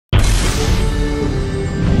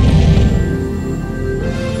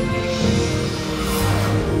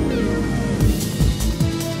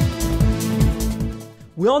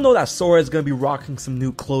We all know that Sora is going to be rocking some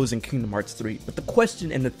new clothes in Kingdom Hearts 3, but the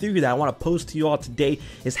question and the theory that I want to pose to you all today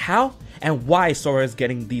is how and why Sora is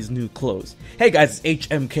getting these new clothes. Hey guys, it's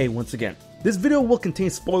HMK once again. This video will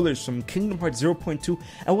contain spoilers from Kingdom Hearts 0.2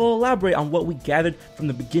 and will elaborate on what we gathered from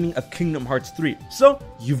the beginning of Kingdom Hearts 3, so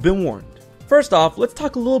you've been warned. First off, let's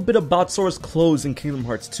talk a little bit about Sora's clothes in Kingdom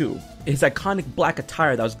Hearts 2. His iconic black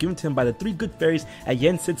attire that was given to him by the three good fairies at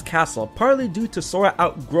Yen Sid's castle, partly due to Sora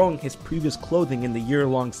outgrowing his previous clothing in the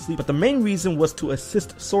year-long sleep, but the main reason was to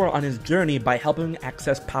assist Sora on his journey by helping him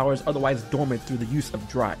access powers otherwise dormant through the use of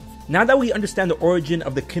drive. Now that we understand the origin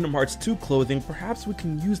of the Kingdom Hearts 2 clothing, perhaps we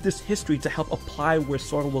can use this history to help apply where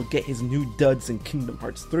Sora will get his new duds in Kingdom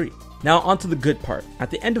Hearts 3. Now onto the good part.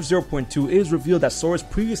 At the end of 0.2, it is revealed that Sora's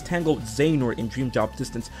previous tangle with Xehanort in Dream Job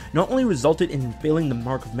Distance not only resulted in him failing the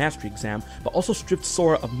Mark of Mastery exam, but also stripped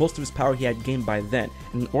Sora of most of his power he had gained by then.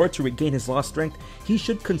 And in order to regain his lost strength, he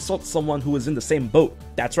should consult someone who was in the same boat.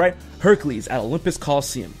 That's right, Hercules at Olympus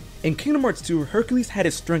Coliseum. In Kingdom Hearts 2, Hercules had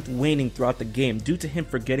his strength waning throughout the game due to him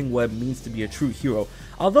forgetting what it means to be a true hero.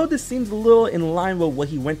 Although this seems a little in line with what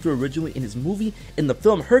he went through originally in his movie, in the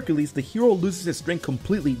film Hercules, the hero loses his strength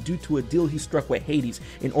completely due to a deal he struck with Hades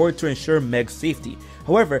in order to ensure Meg's safety.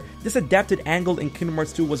 However, this adapted angle in Kingdom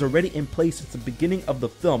Hearts 2 was already in place since the beginning of the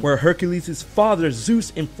film, where Hercules' father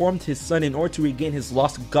Zeus informed his son in order to regain his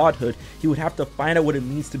lost godhood, he would have to find out what it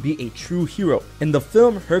means to be a true hero. In the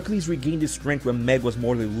film, Hercules regained his strength when Meg was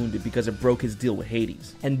mortally wounded because it broke his deal with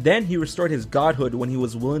Hades. And then he restored his godhood when he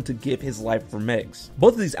was willing to give his life for Meg's.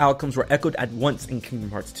 Both of these outcomes were echoed at once in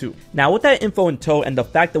Kingdom Hearts 2. Now with that info in tow and the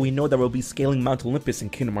fact that we know that we'll be scaling Mount Olympus in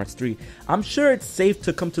Kingdom Hearts 3, I'm sure it's safe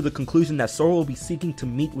to come to the conclusion that Sora will be seeking to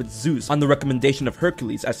meet with Zeus on the recommendation of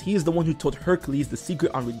Hercules, as he is the one who told Hercules the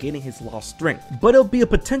secret on regaining his lost strength. But it'll be a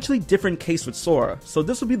potentially different case with Sora, so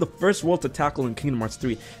this will be the first world to tackle in Kingdom Hearts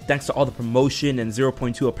 3, thanks to all the promotion and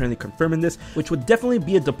 0.2 apparently confirming this, which would definitely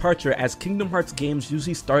be a departure as Kingdom Hearts games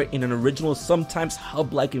usually start in an original, sometimes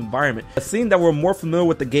hub-like environment. Seeing that we're more familiar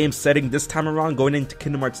with the game setting this time around going into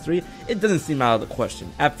Kingdom Hearts 3, it doesn't seem out of the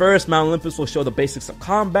question. At first, Mount Olympus will show the basics of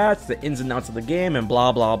combat, the ins and outs of the game, and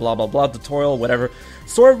blah blah blah blah blah tutorial, whatever.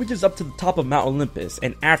 Sora reaches up to the top of Mount Olympus,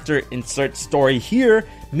 and after insert story here,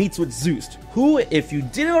 meets with Zeus, who, if you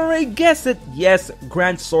didn't already guess it, yes,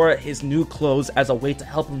 grants Sora his new clothes as a way to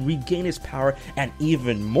help him regain his power and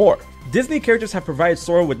even more. Disney characters have provided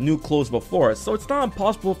Sora with new clothes before, so it's not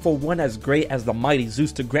impossible for one as great as the mighty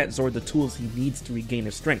Zeus to grant Sora the tools he needs to regain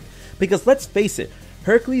his strength. Because let's face it,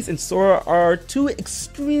 Hercules and Sora are two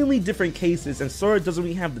extremely different cases, and Sora doesn't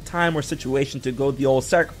really have the time or situation to go the old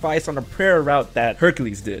sacrifice on a prayer route that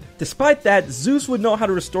Hercules did. Despite that, Zeus would know how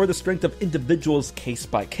to restore the strength of individuals case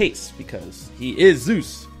by case, because he is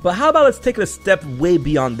Zeus. But how about let's take it a step way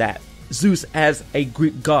beyond that. Zeus as a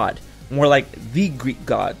Greek god. More like the Greek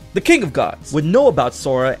god, the king of gods, would know about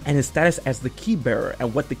Sora and his status as the Keybearer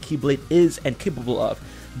and what the Keyblade is and capable of,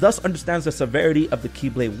 thus understands the severity of the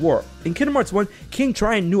Keyblade War. In Kingdom Hearts 1, King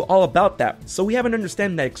Trion knew all about that, so we have an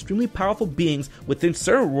understanding that extremely powerful beings within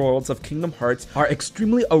certain worlds of Kingdom Hearts are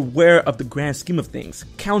extremely aware of the grand scheme of things.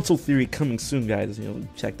 Council theory coming soon, guys,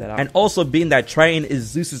 check that out. And also being that Trion is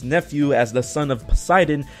Zeus's nephew as the son of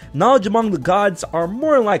Poseidon, knowledge among the gods are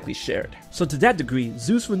more than likely shared. So to that degree,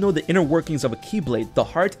 Zeus would know the inner workings of a Keyblade, the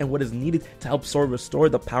heart and what is needed to help Sora restore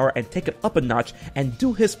the power and take it up a notch and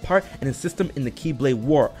do his part and assist him in the Keyblade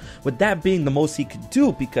War, with that being the most he could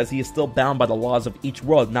do because he is still bound by the laws of each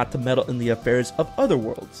world not to meddle in the affairs of other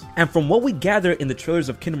worlds. And from what we gather in the trailers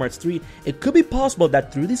of Kingdom Hearts 3, it could be possible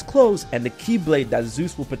that through these clothes and the Keyblade that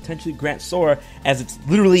Zeus will potentially grant Sora, as it's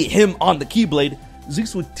literally him on the Keyblade,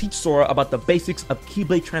 Zeus would teach Sora about the basics of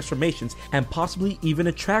Keyblade transformations and possibly even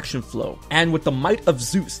attraction flow. And with the might of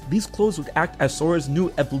Zeus, these clothes would act as Sora's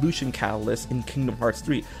new evolution catalyst in Kingdom Hearts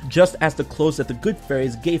 3, just as the clothes that the good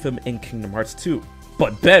fairies gave him in Kingdom Hearts 2.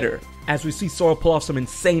 But better, as we see Sora pull off some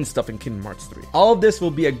insane stuff in Kingdom Hearts 3. All of this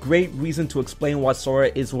will be a great reason to explain why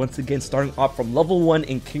Sora is once again starting off from level 1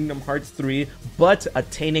 in Kingdom Hearts 3, but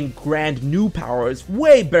attaining grand new powers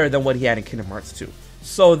way better than what he had in Kingdom Hearts 2.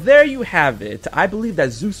 So there you have it. I believe that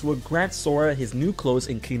Zeus will grant Sora his new clothes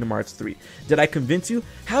in Kingdom Hearts 3. Did I convince you?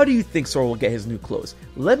 How do you think Sora will get his new clothes?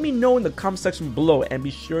 Let me know in the comment section below, and be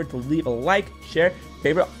sure to leave a like, share,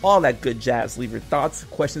 favorite, all that good jazz. Leave your thoughts,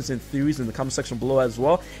 questions, and theories in the comment section below as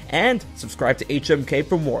well, and subscribe to HMK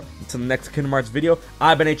for more. Until the next Kingdom Hearts video,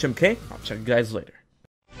 I've been HMK. I'll check you guys later.